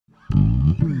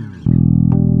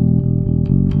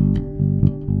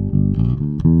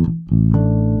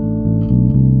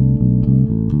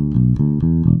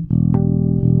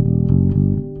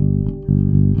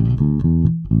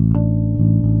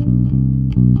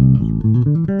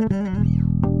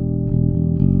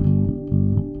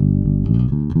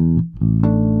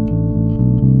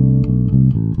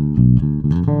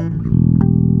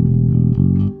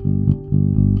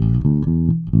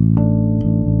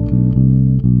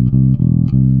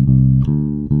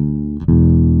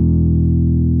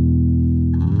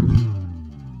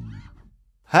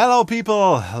Hello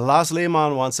people, Lars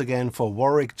Lehmann once again for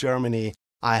Warwick, Germany.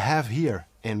 I have here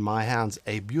in my hands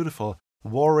a beautiful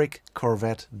Warwick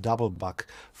Corvette double buck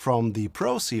from the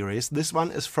Pro Series. This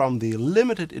one is from the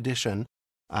Limited Edition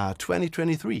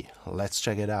 2023. Let's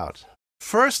check it out.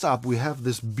 First up we have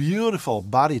this beautiful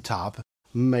body top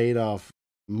made of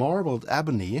marbled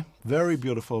ebony, very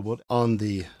beautiful wood. On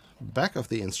the back of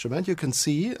the instrument you can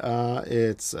see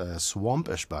it's a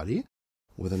swampish body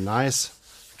with a nice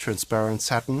transparent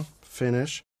satin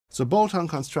finish. So bolt-on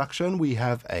construction, we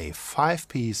have a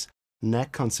 5-piece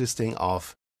neck consisting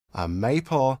of a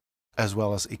maple as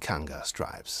well as Ikanga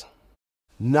stripes.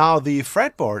 Now the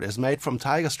fretboard is made from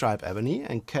tiger stripe ebony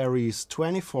and carries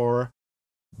 24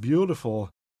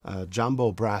 beautiful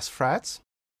jumbo brass frets,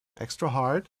 extra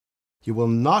hard. You will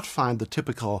not find the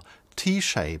typical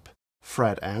T-shape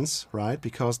fret ends, right?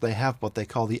 Because they have what they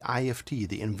call the IFT,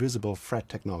 the invisible fret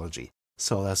technology.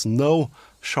 So there's no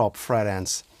sharp fret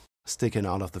ends sticking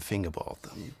out of the fingerboard.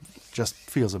 Just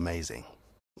feels amazing.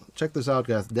 Check this out,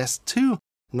 guys. There's two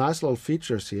nice little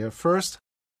features here. First,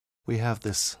 we have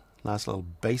this nice little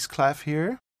bass clef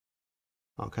here.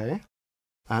 Okay.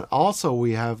 And also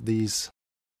we have these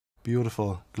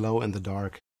beautiful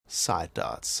glow-in-the-dark side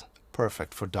dots.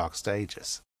 Perfect for dark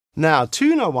stages. Now,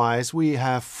 tuner-wise, we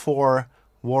have 4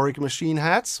 Warwick machine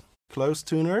heads, closed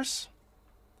tuners.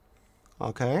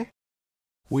 Okay.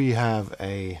 We have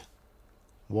a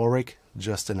Warwick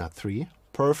Justinut 3,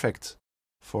 perfect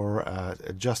for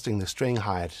adjusting the string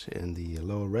height in the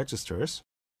lower registers.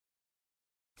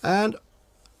 And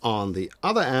on the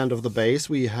other end of the bass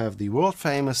we have the world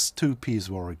famous 2-piece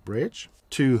Warwick bridge,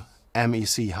 2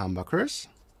 MEC humbuckers,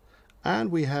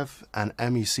 and we have an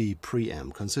MEC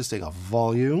preamp consisting of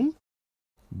volume,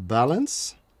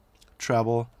 balance,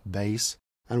 treble, bass,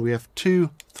 and we have 2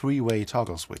 3-way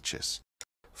toggle switches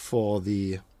for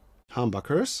the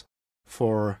humbuckers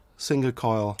for single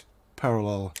coil,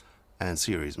 parallel, and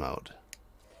series mode.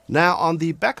 Now on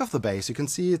the back of the bass you can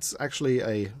see it's actually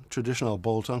a traditional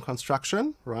bolt-on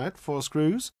construction, right? 4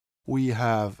 screws. We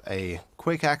have a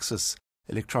quick access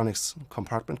electronics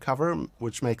compartment cover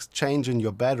which makes changing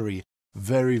your battery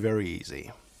very, very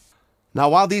easy. Now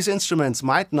while these instruments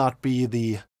might not be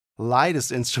the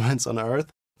lightest instruments on earth,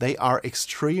 they are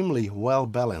extremely well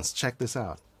balanced. Check this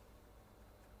out.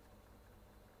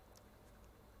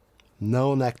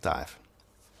 No neck dive.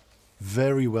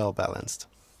 Very well balanced.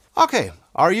 Okay,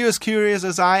 are you as curious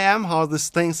as I am how this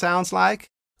thing sounds like?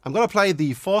 I'm gonna play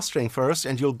the 4-string first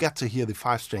and you'll get to hear the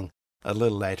 5-string a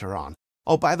little later on.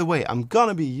 Oh, by the way, I'm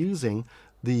gonna be using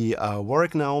the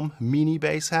Warwick Gnome mini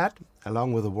bass head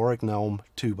along with the Warwick Gnome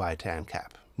 2x10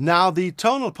 cap. Now the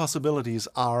tonal possibilities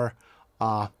are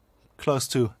close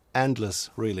to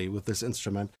endless really with this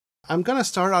instrument. I'm gonna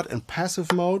start out in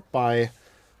passive mode by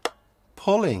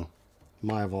pulling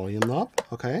my volume knob,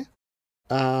 okay?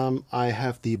 I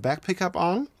have the back pickup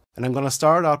on, and I'm gonna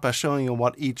start out by showing you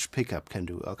what each pickup can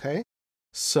do, okay?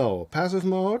 So, passive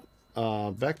mode,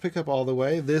 back pickup all the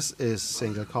way. This is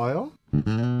single coil.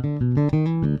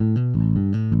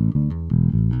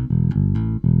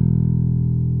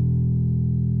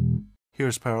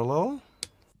 Here's parallel.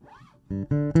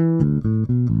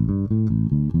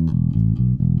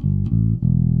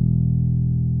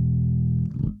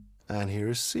 And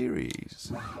here's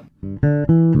series.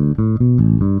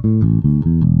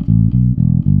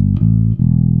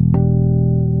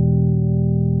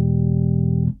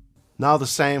 Now the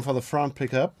same for the front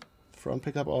pickup. Front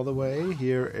pickup all the way.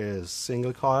 Here is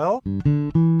single coil.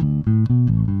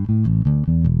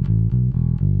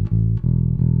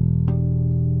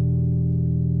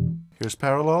 Here's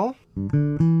parallel.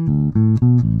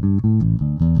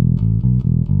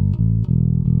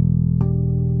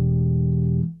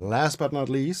 Last but not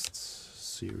least,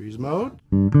 series mode.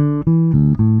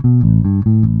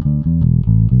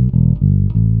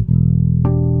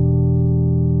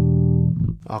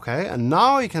 Okay, and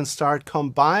now you can start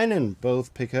combining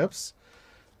both pickups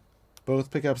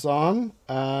on,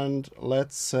 and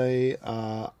let's say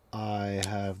I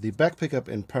have the back pickup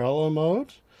in parallel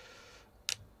mode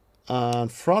and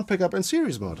front pickup in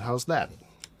series mode. How's that?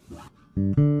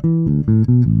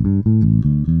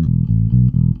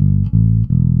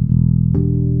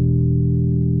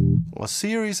 Or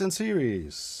series and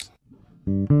series.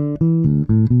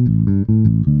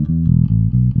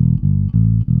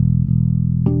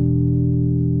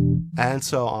 And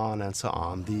so on and so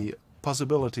on. The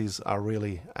possibilities are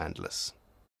really endless.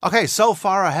 Okay, so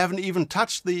far I haven't even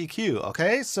touched the EQ,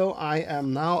 okay? So I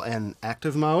am now in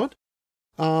active mode.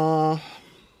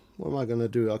 What am I gonna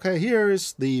do? Okay, here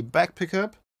is the back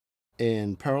pickup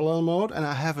in parallel mode, and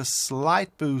I have a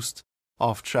slight boost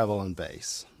of treble and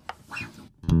bass.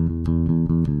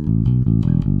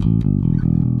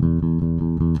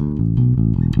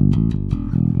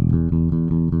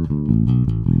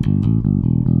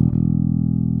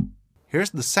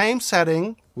 Here's the same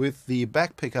setting with the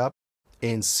back pickup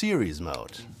in series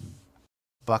mode.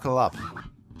 Buckle up.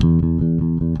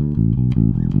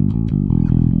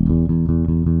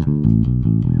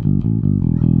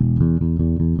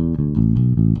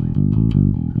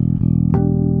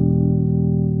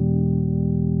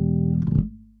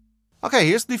 Okay,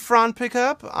 here's the front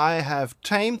pickup. I have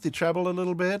tamed the treble a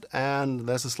little bit, and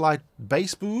there's a slight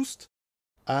bass boost,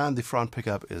 and the front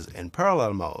pickup is in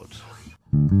parallel mode.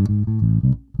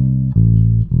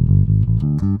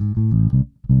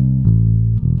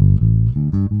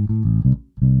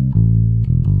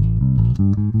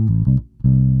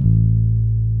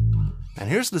 And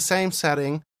here's the same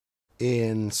setting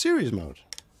in series mode.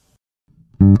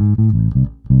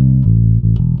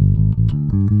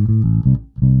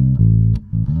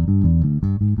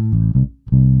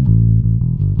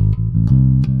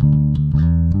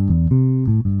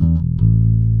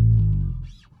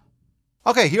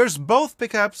 Okay, here's both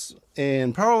pickups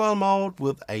in parallel mode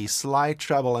with a slight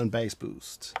treble and bass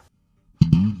boost.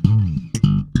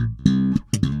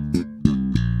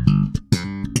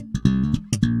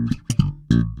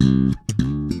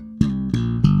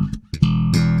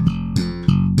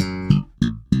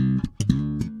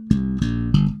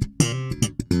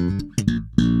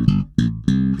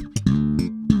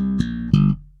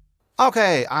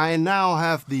 Okay, I now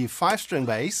have the 5-string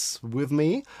bass with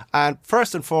me, and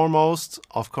first and foremost,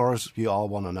 of course, you all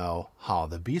want to know how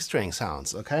the B string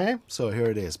sounds, okay? So here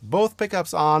it is, both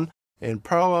pickups on in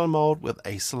parallel mode with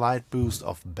a slight boost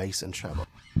of bass and treble.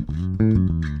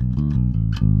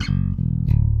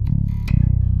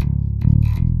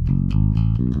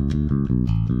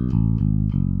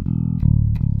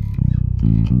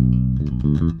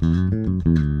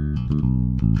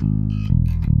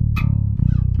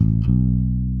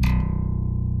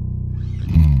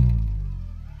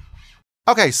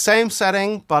 Okay, same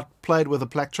setting, but played with a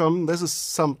plectrum. This is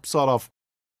some sort of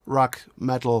rock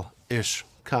metal-ish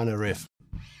kind of riff.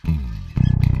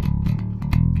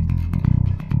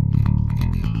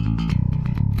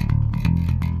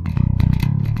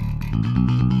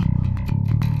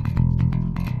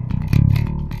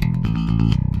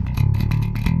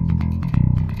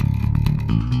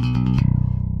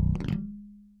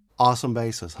 Awesome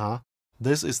basses, huh?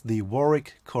 This is the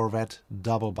Warwick Corvette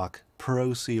Double Buck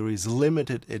Pro Series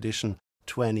Limited Edition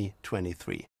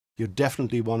 2023. You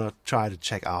definitely want to try to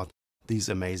check out these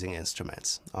amazing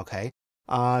instruments, okay?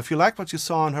 If you liked what you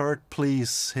saw and heard,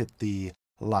 please hit the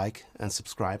like and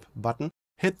subscribe button.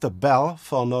 Hit the bell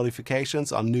for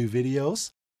notifications on new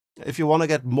videos. If you want to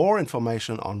get more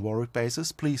information on Warwick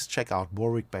basses, please check out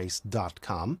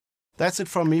warwickbass.com. That's it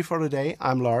from me for today.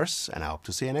 I'm Lars, and I hope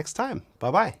to see you next time.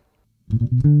 Bye-bye.